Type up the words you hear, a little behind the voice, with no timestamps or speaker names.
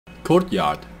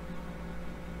courtyard,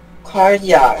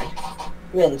 courtyard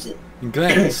院子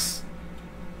glance,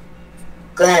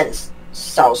 glance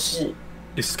扫视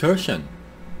excursion,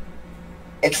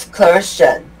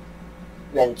 excursion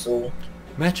远足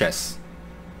mattress,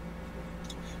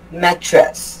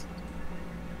 mattress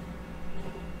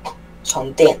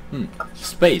床垫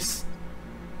space,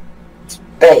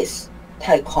 space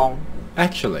太空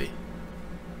actually,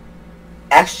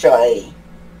 actually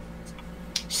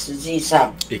实际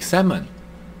上 examine,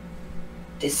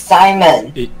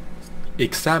 examine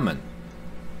examine,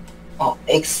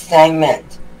 examine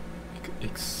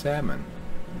examine,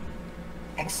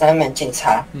 examine 检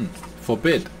查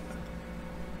forbid,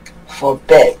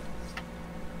 forbid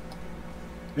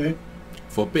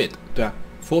forbid, 对啊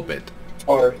forbid,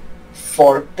 or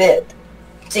forbid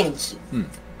禁止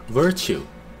virtue,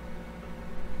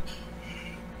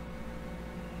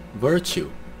 virtue,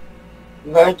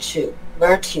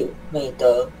 virtue 美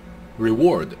德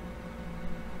reward,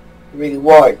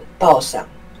 reward 报赏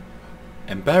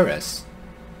embarrass,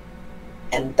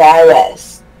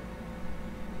 embarrass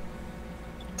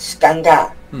尴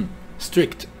尬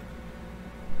strict,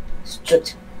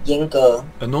 strict 严格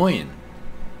annoying,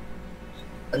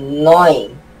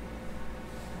 annoying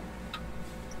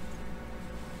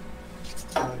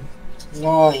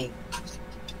annoying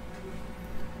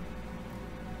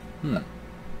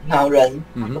恼人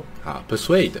好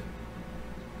persuade,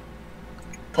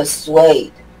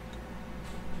 persuade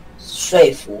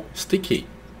说服 sticky,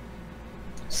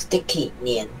 sticky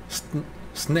黏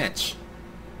snatch,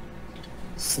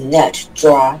 snatch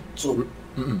抓住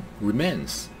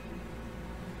remains,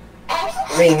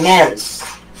 remains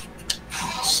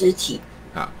尸体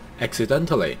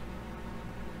accidentally,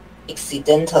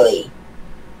 accidentally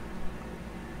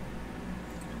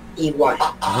意外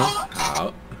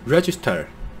好 register,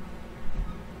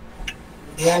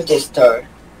 register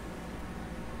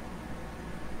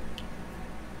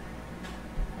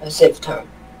register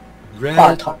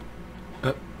话筒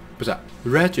不是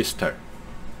register,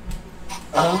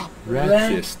 register,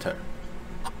 register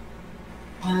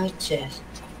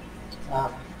register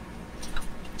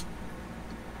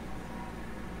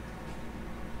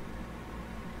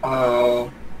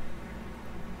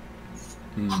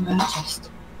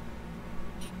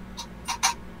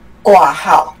挂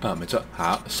号没错，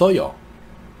好 soil,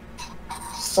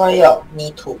 soil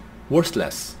泥土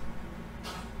worthless,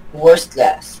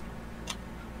 worthless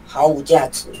毫无价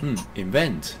值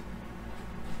invent,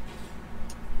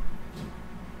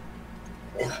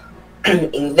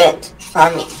 invent 发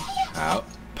明好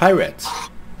pirate,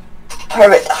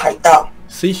 pirate 海盗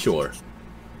seashore,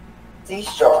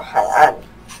 seashore 海岸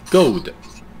gold,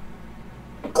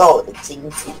 gold 金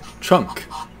子 trunk,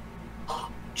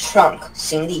 trunk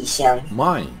行李箱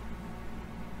mine,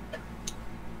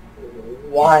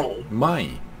 wine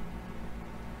mine,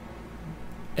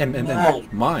 Mine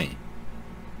mine,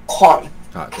 矿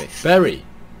对 berry,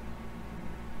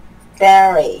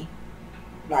 berry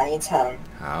埋藏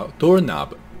好 doorknob,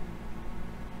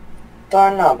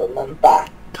 doorknob 门把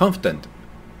confident,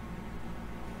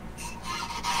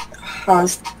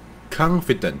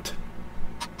 confident,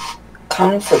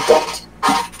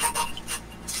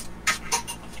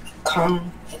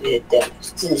 confident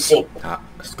自信好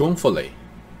scornfully,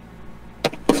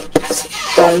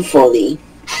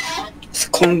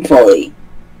 scornfully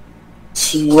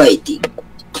轻微地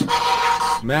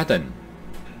madden,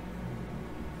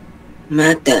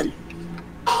 madam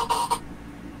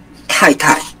太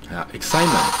太好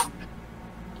excitement,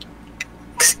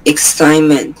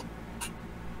 excitement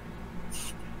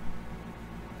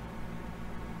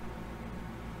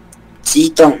激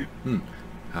动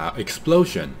好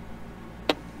explosion,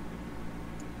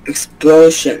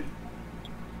 explosion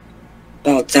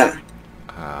爆炸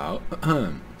好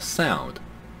sound,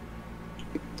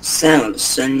 sound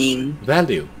声音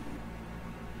value,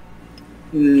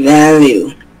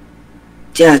 value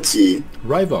价值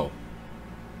rival,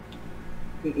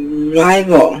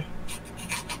 rival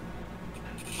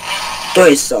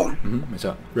对手没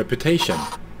错 reputation,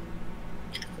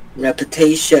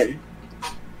 reputation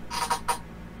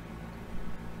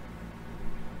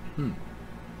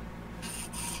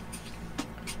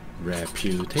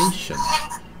reputation,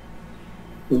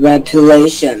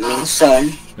 reputation 名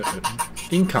声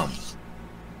income,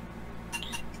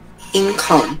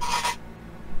 income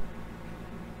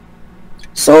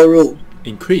收入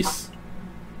increase,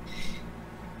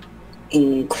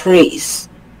 increase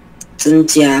增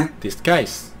加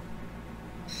disguise,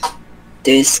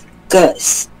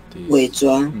 disguise 伪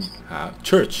装好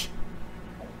church,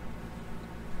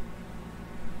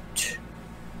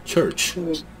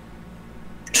 church,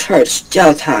 church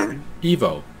教堂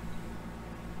evil,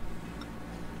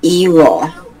 evil,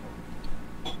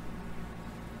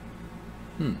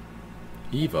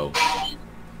 evil.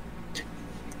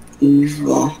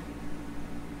 evil,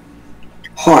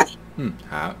 坏。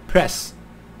好 press,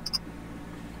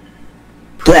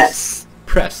 press,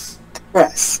 press.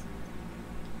 press,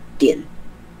 点。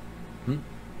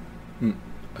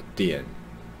点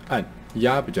按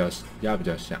压比较像。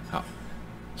好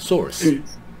source,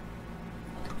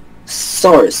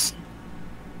 source,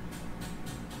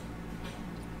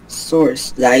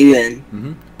 source 来源。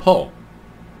paw,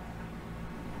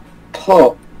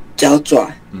 paw 脚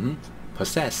爪。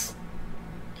possess,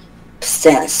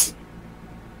 possess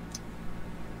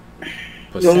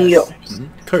拥有。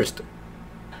cursed,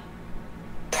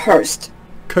 cursed,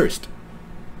 cursed.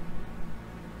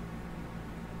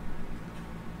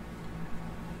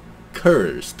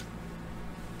 Cursed,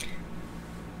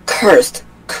 cursed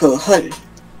可恨。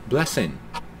blessing,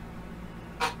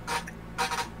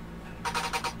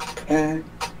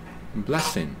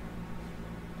 blessing,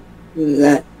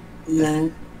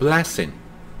 blessing,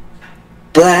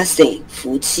 blessing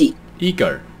福气。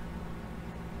eager.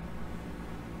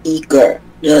 eager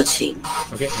热情。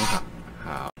OK， 很好，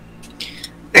好。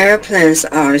Airplanes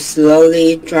are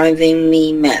slowly driving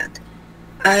me mad.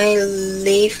 I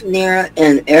live near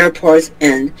an airport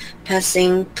and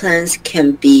passing planes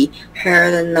can be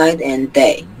heard night and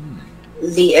day.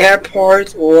 The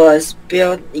airport was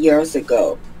built years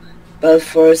ago, but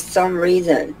for some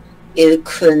reason it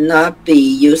could not be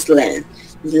used then.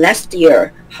 Last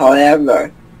year,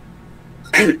 however,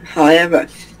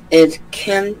 it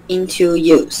came into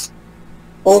use.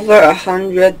 Over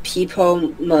 100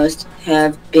 people must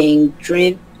have been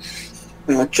driven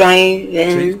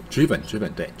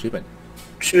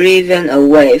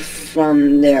away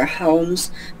from their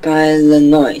homes by the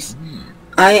noise.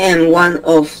 I am one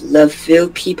of the few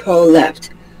people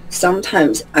left.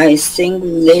 Sometimes I think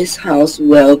this house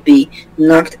will be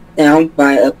knocked down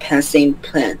by a passing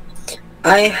plane.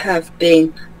 I have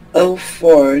been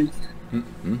offered.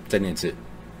 再念一次。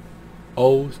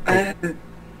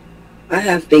I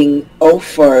have been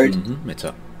offered 没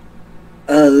错。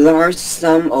a large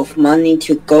sum of money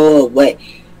to go away,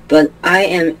 but I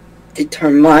am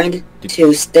determined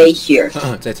to stay here.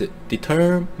 再次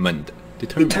determined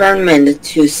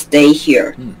to stay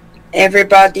here.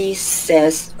 Everybody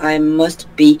says I must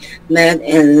be mad,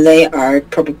 and they are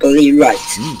probably right.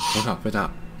 很好，非常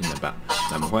好，你很棒。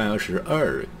那我们换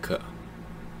22课。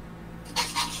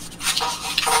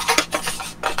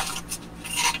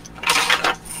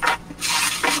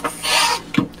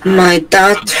My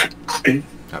daughter.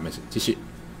 好，没事，继续。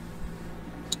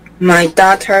My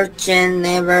daughter Jane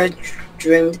never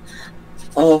dreamed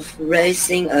of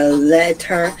raising a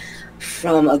letter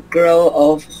from a girl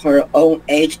of her own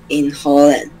age in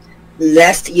Holland.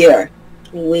 Last year,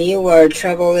 we were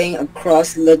traveling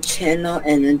across the channel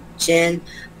and Jane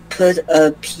put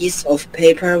a piece of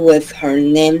paper with her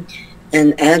name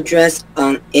and address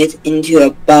on it into a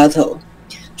bottle.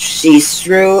 She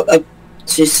threw the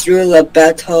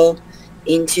bottle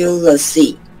into the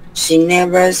sea. She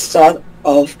never thought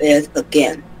of it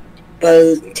again.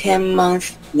 But 10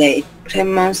 months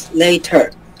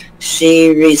later, she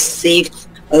received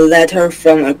a letter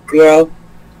from a girl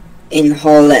in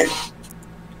Holland.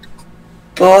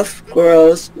 Both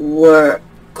girls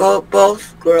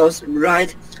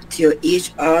write to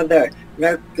each other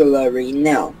regularly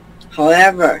now.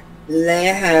 However, they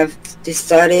have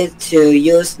decided to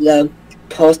use the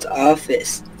post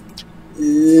office.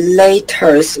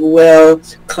 Letters will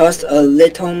cost a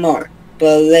little more,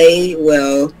 but they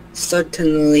will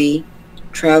certainly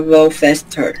travel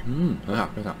faster. 很好，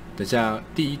很好。等下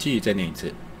第一句再念一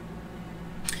次。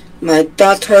My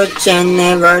daughter Jane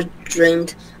never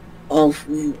dreamed of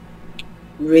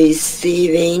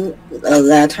receiving a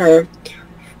letter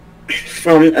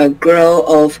from a girl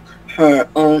of her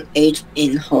own age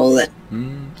in Holland.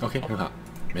 OK， 很好，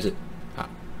没事。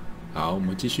好，我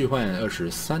们继续换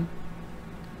23。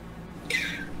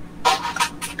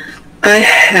I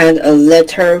had a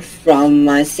letter from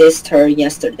my sister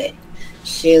yesterday.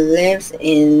 She lives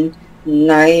in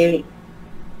对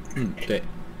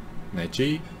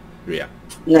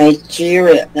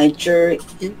Nigeria。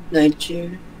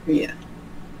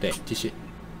 对，继续。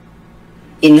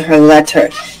In her letter,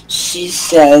 she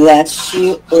said that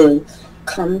she would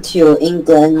come to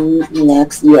England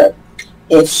next year.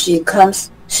 If she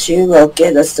comes, she will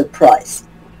get a surprise.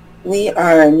 We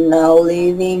are now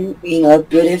living in a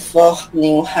beautiful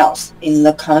new house in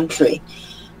the country.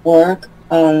 Work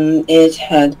on it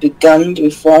had begun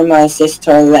before my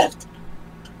sister left.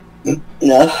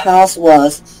 The house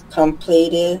was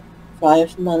completed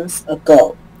 5 months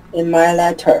ago. In my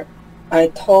letter, I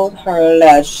told her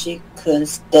that she could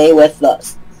stay with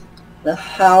us. The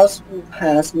house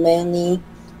has many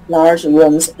large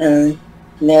rooms and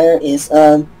there is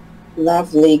a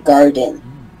lovely garden.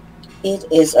 It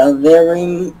is a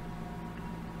very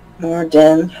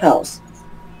modern house,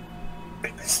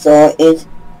 so it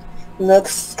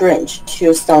looks strange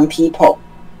to some people.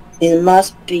 It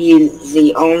must be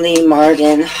the only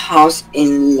modern house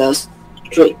in the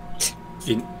street.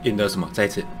 in the 什么？再一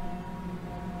次。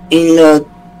In the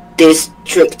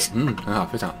district. 很好，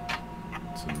非常好。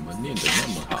怎么念的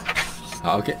那么好？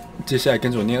好 ，OK， 接下来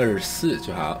跟着我念24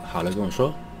就好。好了，跟我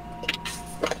说。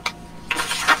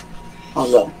好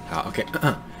了。好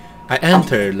 ，OK。I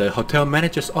entered the hotel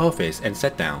manager's office and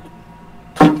sat down.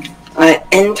 I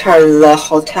entered the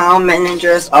hotel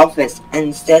manager's office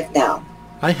and sat down.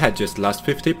 I had just lost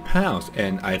 50 pounds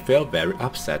and I felt very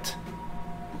upset.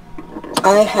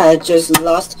 I had just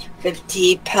lost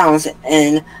 50 pounds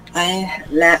and I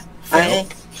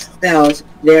felt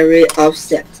very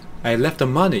upset. I left the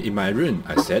money in my room,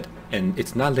 I said, and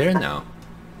it's not there now.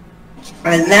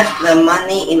 I left the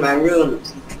money in my room,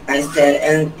 I said,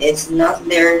 and it's not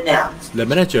there now. The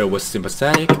manager was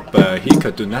sympathetic, but he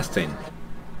could do nothing.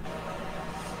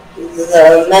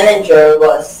 The manager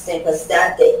was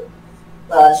sympathetic,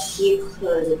 but he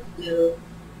could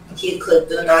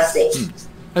do nothing.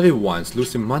 Everyone's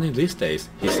losing money these days,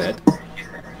 he said.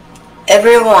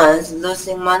 Everyone's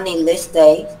losing money these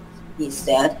days, he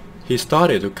said. He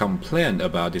started to complain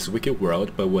about this wicked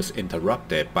world, but was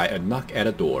interrupted by a knock at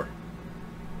the door.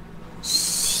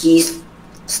 He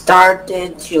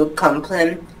started to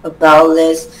complain about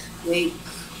this wicked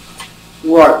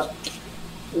world,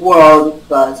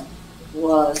 but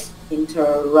was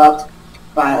interrupted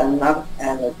by a knock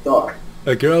at the door.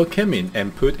 A girl came in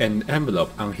and put an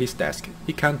envelope on his desk.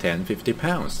 It contained 50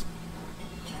 pounds.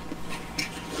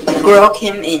 A girl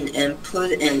came in and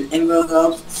put an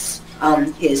envelope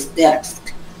on his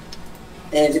desk.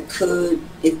 It contained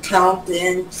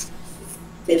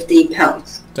 50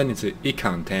 pounds. 再念一次 It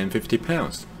contained 50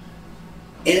 pounds.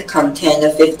 It contained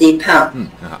 50 pounds.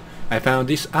 很好。I found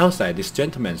this outside this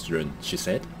gentleman's room, she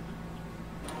said.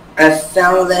 I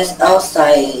found this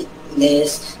outside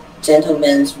this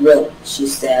gentleman's room, she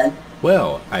said.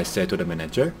 Well, I said to the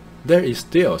manager, there is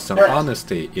still some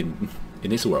honesty in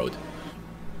this world.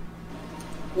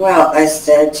 Well, I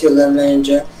said to the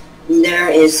manager, there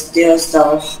is still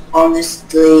some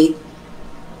honesty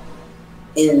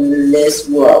in this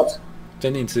world. 再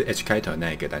念一次 H 开头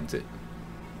那一个单字。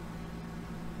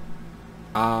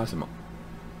什么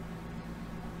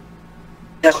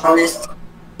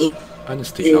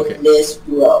 ？Honesty, OK. in this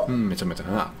world. 没错没错，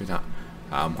很好，非常好。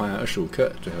好，我们换25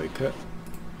课，最后一课。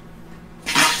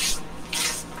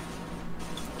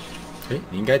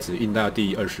你应该只印到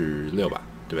第26吧，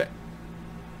对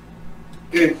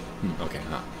不对？OK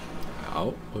哈。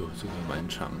好，这个蛮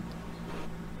长。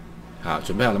好，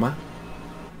准备好了吗？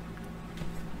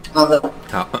好的。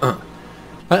好。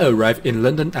I arrived in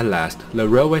London at last. The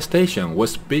railway station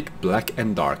was big, black,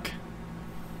 and dark.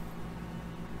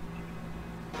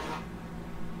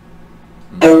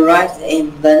 Arrived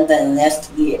in London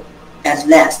last year. At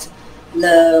last,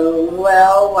 the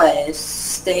railway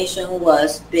station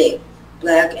was big,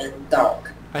 black, and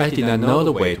dark. I did not know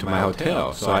the way to my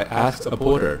hotel, so I asked a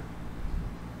porter.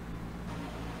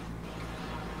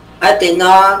 I did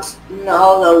not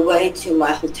know the way to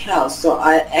my hotel, so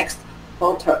I asked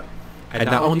porter. I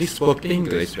not only spoke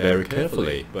English very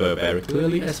carefully, but very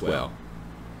clearly as well.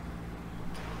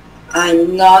 I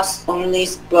not only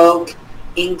spoke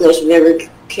English very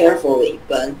carefully,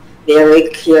 but very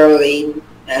clearly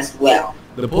as well.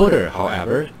 The porter,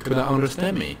 however, could not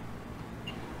understand me.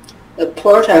 The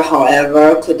porter,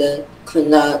 however, could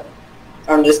not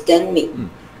understand me.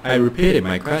 I repeated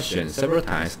my question several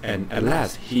times, and at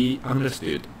last he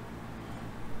understood.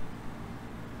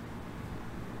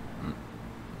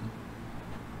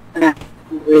 I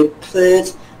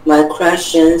repeated my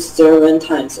question several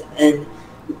times, and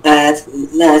at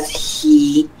last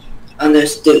he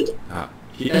understood.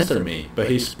 He answered me, but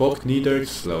he spoke neither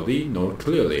slowly nor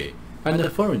clearly. I'm a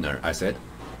foreigner, I said.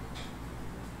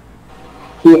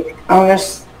 He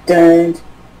understood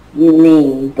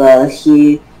me, but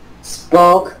he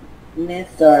spoke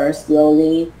neither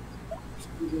slowly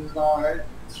nor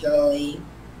clearly.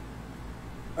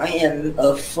 I am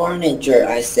a foreigner,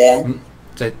 I said.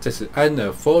 这是 I'm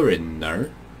a foreigner.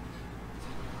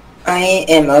 I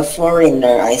am a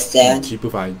foreigner, I said. 七不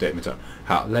发音，对，没错。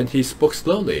好 ，Then he spoke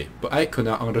slowly, but I could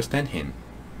not understand him.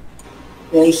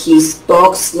 Then he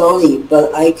spoke slowly,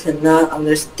 but I could not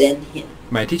understand him.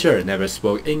 My teacher never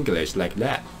spoke English like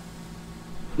that.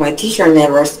 My teacher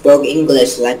never spoke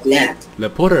English like that. The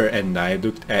porter and I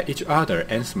looked at each other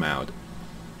and smiled.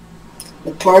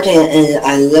 The porter and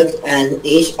I looked at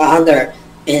each other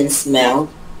and smiled.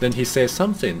 Then he said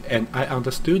something and I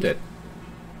understood it.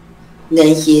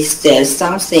 Then he said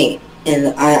something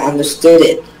and I understood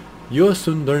it. You'll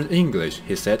soon learn English,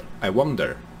 he said. I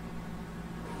wonder.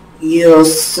 You'll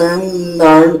soon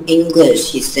learn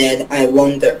English, he said. I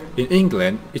wonder. In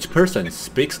England, each person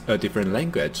speaks a different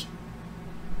language.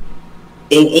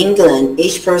 In England,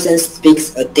 each person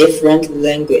speaks a different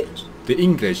language. The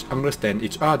English understand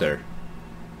each other.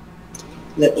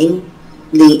 The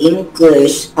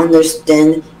English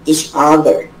understand each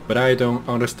other. But I don't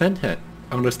understand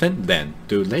them.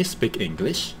 Do they speak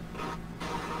English?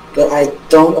 But I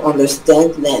don't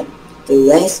understand them. Do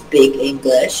they speak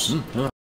English?